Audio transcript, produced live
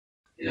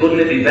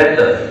Wouldn't it be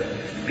better,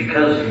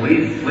 because we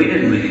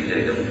didn't really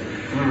dig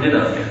them, you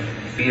know,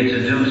 for you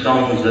to do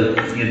songs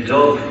that you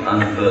dug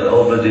and for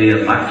Oberdy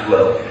and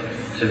Maxwell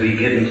to be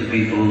given to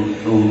people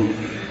who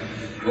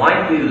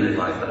like music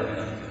like that, you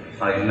know,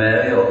 like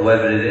Mary or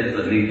whoever it is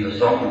that needs a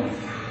song.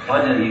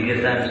 Why didn't you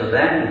give them to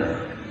them?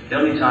 The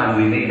only time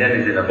we need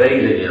anything of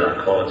A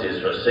that quality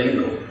is for a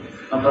single.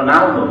 And for an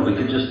album, we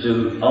could just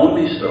do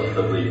only stuff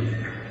that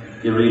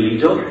you really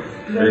dug.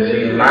 It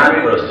seems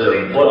mad for us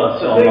to put a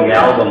song on the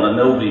album that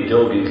nobody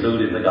dug,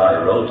 including the guy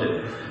who wrote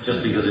it,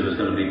 just because it was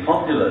going to be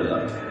popular, you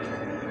know.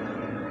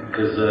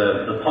 Because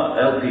the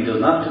LP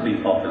doesn't have to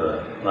be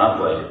popular that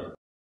way.